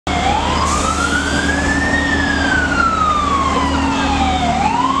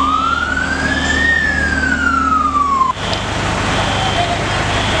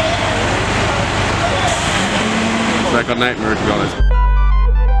a nightmare, to be honest.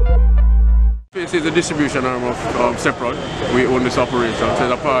 This is a distribution arm of Separate. We own this operation. So it's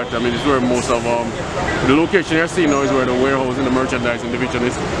a part, I mean, it's where most of the location you're seeing now is where the warehouse and the merchandising division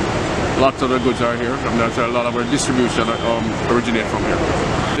is. Lots of the goods are here, and that's where a lot of our distribution originate from here.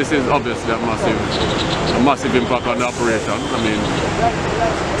 This is obviously a massive impact on the operation. I mean,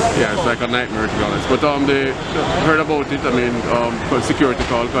 yeah, it's like a nightmare, to be honest. But they heard about it. I mean, security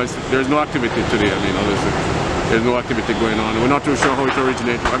call, because there's no activity today. I mean, obviously, there's no activity going on. We're not too sure how it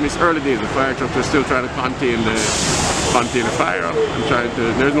originated. I mean, it's early days. The fire trucks are still trying to contain the fire and trying to.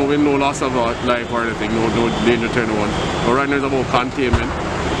 There's no loss of life or anything. No danger to anyone. But right now it's about containment.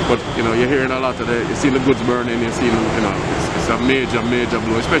 But you know, you're hearing a lot of you see the goods burning. You're seeing, you know, it's a major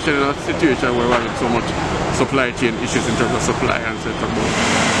blow, especially in a situation where we're having so much supply chain issues in terms of supply and etc.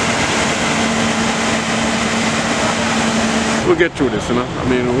 We'll get through this, you know. I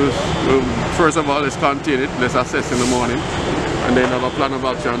mean, we'll first of all, let's contain it. Let's assess in the morning, and then have a plan of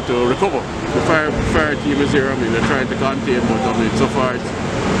action to recover. The fire team is here. I mean, they're trying to contain, but I mean, so far it's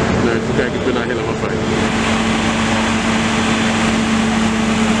been a hell of a fight.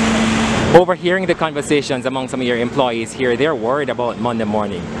 Overhearing the conversations among some of your employees here, they're worried about Monday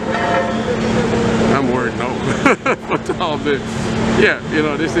morning. I'm worried now. But yeah, you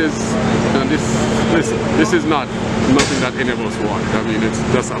know, this is not nothing that any of us want. I mean, it's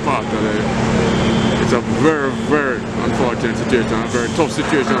just a part of it. It's a very unfortunate situation, a very tough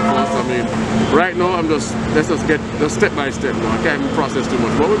situation for us. I mean, right now let's just get step by step now. I can't even process too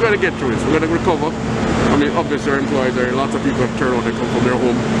much, but we're going to get through this. We're going to recover. I mean, obviously our employees, there are lots of people that turn out, they come from their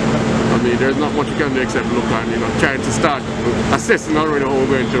home. I mean, there's not much you can do except look and, you know, trying to start assessing already how we're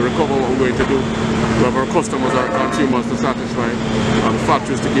going to recover, what we're going to do. We have our customers, our consumers to satisfy, and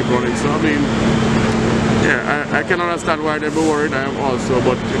factories to keep running. So I mean, yeah, I can understand why they'd be worried. I am also,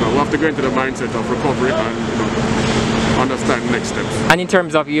 but you know, we have to go into the mindset of recovery and, you know, understand next steps. And in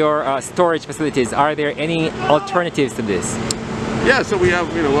terms of your storage facilities, are there any alternatives to this? Yeah, so we have,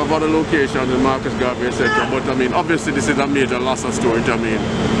 you know, we have other locations in Marcus Garvey, etc. But I mean, obviously this is a major loss of storage. I mean,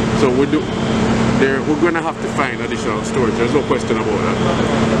 so we're going to have to find additional storage. There's no question about that.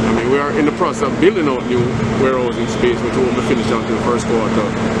 I mean, we are in the process of building out new warehousing space, which won't be finished until the first quarter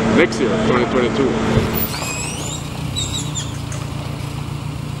next year, 2022.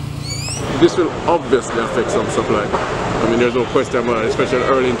 This will obviously affect some supply. I mean, there's no question about it, especially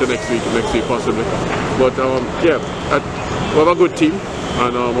early into next week possibly. But yeah, we have a good team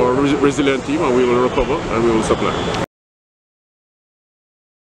and a resilient team, and we will recover and we will supply.